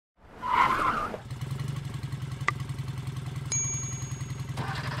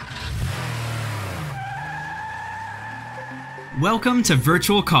Welcome to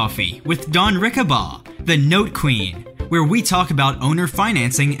Virtual Coffee with Dawn Rickabaugh, the Note Queen, where we talk about owner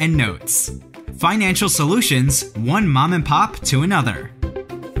financing and notes. Financial solutions, one mom and pop to another.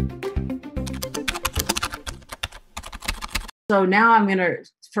 So now I'm going to,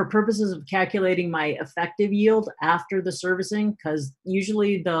 for purposes of calculating my effective yield after the servicing, because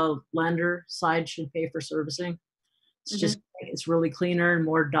usually the lender side should pay for servicing. It's just, it's really cleaner and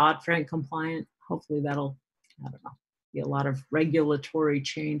more Dodd-Frank compliant. Hopefully that'll, I don't know, be a lot of regulatory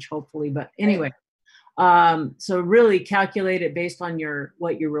change, hopefully. But anyway, so really calculate it based on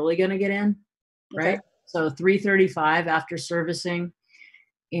what you're really going to get in, right? Okay. So 335 after servicing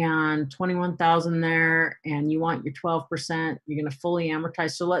and 21,000 there, and you want your 12%, you're going to fully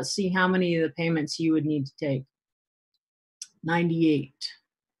amortize. So let's see how many of the payments you would need to take. 98.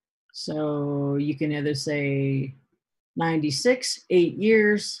 So you can either say 96, 8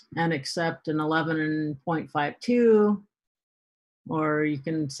 years, and accept an 11.52, or you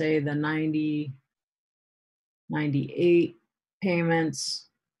can say the 98 payments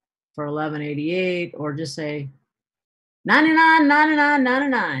for 1188, or just say 99, 99,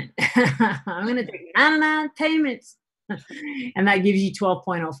 99. I'm going to take 99 payments. And that gives you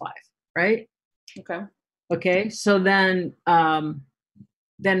 12.05, right? Okay. Okay. So then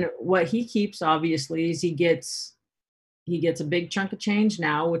what he keeps, obviously, is he gets a big chunk of change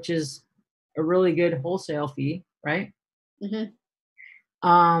now, which is a really good wholesale fee, right?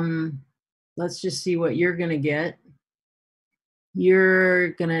 Let's just see what you're going to get.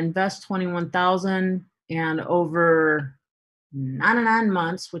 You're going to invest 21,000, and over 99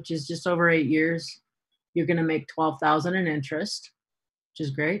 months, which is just over 8 years, you're going to make 12,000 in interest, which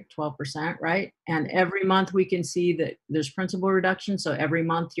is great, 12%, right? And every month we can see that there's principal reduction. So every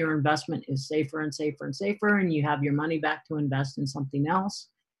month your investment is safer and safer and safer, and you have your money back to invest in something else.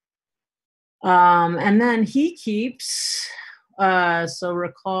 And then he keeps, so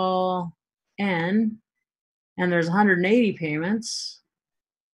recall N, and there's 180 payments.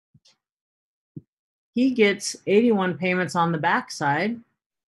 He gets 81 payments on the backside,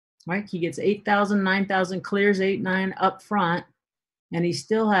 right? He gets 8,000, 9,000, clears 8, 9 up front, and he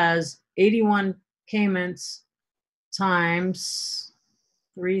still has 81 payments times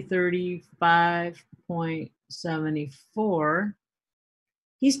 335.74.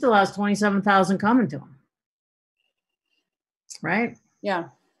 He still has 27,000 coming to him, right? Yeah.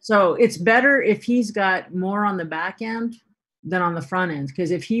 So it's better if he's got more on the back end than on the front end,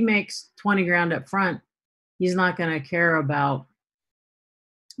 because if he makes 20 grand up front, he's not going to care about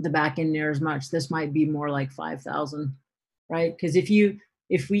the back end near as much. This might be more like 5,000, right? Because if you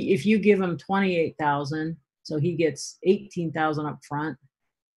give him 28,000, so he gets 18,000 up front,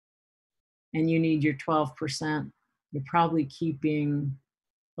 and you need your 12%, you're probably keeping,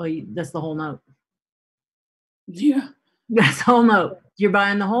 well, that's the whole note. Yeah. That's the whole note. You're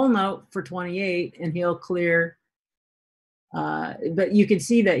buying the whole note for 28, and he'll clear. But you can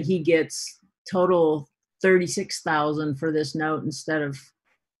see that he gets total 36,000 for this note instead of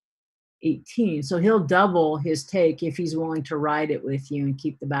 18. So he'll double his take if he's willing to ride it with you and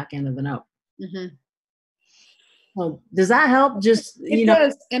keep the back end of the note. Well, does that help? Just it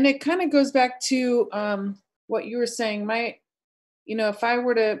does, and it kind of goes back to what you were saying. If I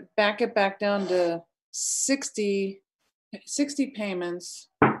were to back it back down to 60 payments.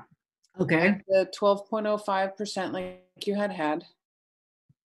 Okay. The 12.05% like you had.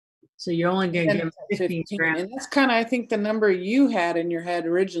 So you're only going to give him 15 grand. And that's kind of, I think, the number you had in your head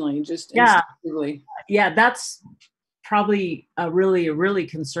originally, just yeah. instinctively. Yeah, that's probably a really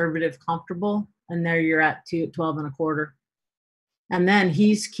conservative, comfortable. And there you're at 12 and a quarter. And then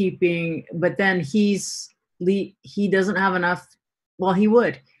he's keeping, but then he doesn't have enough. Well, he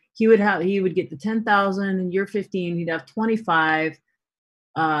would get the 10,000 and you're 15. He'd have 25.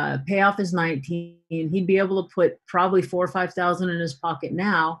 Pay off his 19. He'd be able to put probably 4,000 or 5,000 in his pocket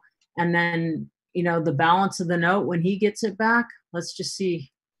now, and then the balance of the note when he gets it back. Let's just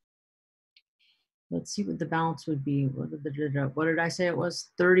see. Let's see what the balance would be. What did I say it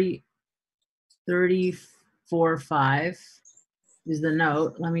was? 34.5 is the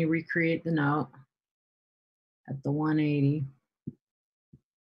note. Let me recreate the note at the 180.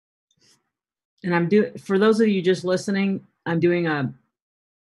 And I'm doing, for those of you just listening, I'm doing the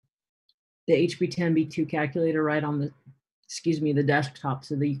HB10B2 calculator right on the desktop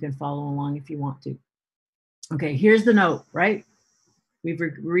so that you can follow along if you want to. Okay, here's the note, right? We've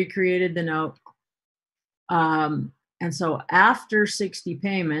recreated the note. And so after 60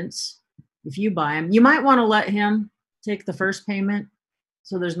 payments, if you buy him, you might want to let him take the first payment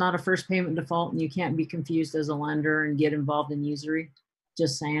so there's not a first payment default and you can't be confused as a lender and get involved in usury.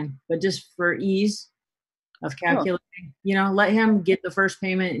 Just saying. But just for ease, of calculating. You know, let him get the first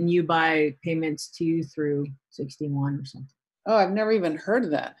payment and you buy payments 2 through 61 or something. Oh, I've never even heard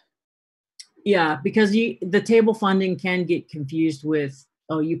of that. Yeah, because the table funding can get confused with,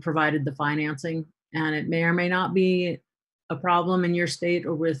 oh, you provided the financing, and it may or may not be a problem in your state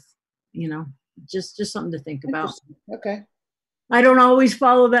or with, you know, just something to think about. Okay. I don't always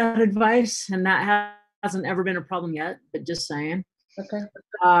follow that advice, and that hasn't ever been a problem yet, but just saying. Okay.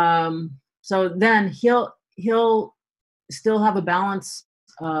 So then he'll still have a balance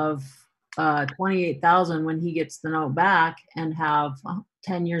of 28,000 when he gets the note back, and have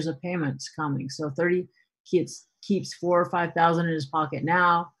 10 years of payments coming. So 30, keeps 4,000 or 5,000 in his pocket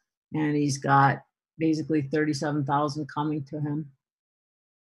now, and he's got basically 37,000 coming to him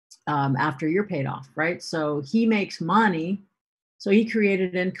after you're paid off, right? So he makes money. So he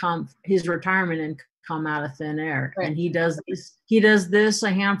created income, his retirement income out of thin air, right. And he does this a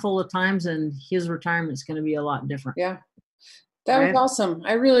handful of times, and his retirement's going to be a lot different. Yeah, that was awesome.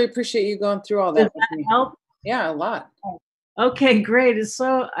 I really appreciate you going through all that. Does that help? Yeah, a lot. Okay, great. It's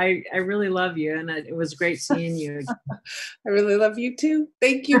so I really love you, and it was great seeing you. I really love you too.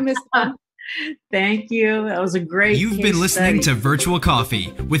 Thank you, Miss Dawn. Thank you. That was a great. You've been listening to Virtual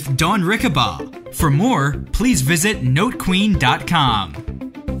Coffee with Dawn Rickabaugh. For more, please visit notequeen.com.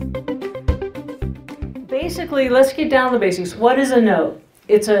 Basically, let's get down to the basics. What is a note?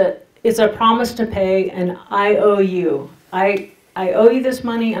 It's a promise to pay an IOU. I owe you this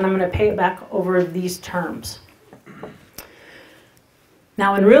money, and I'm going to pay it back over these terms.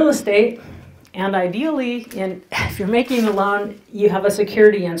 Now, in real estate, and ideally, if you're making a loan, you have a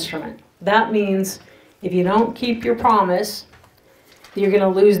security instrument. That means if you don't keep your promise, you're going to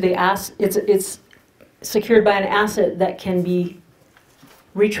lose the asset. It's secured by an asset that can be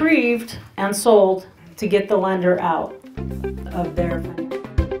retrieved and sold to get the lender out of their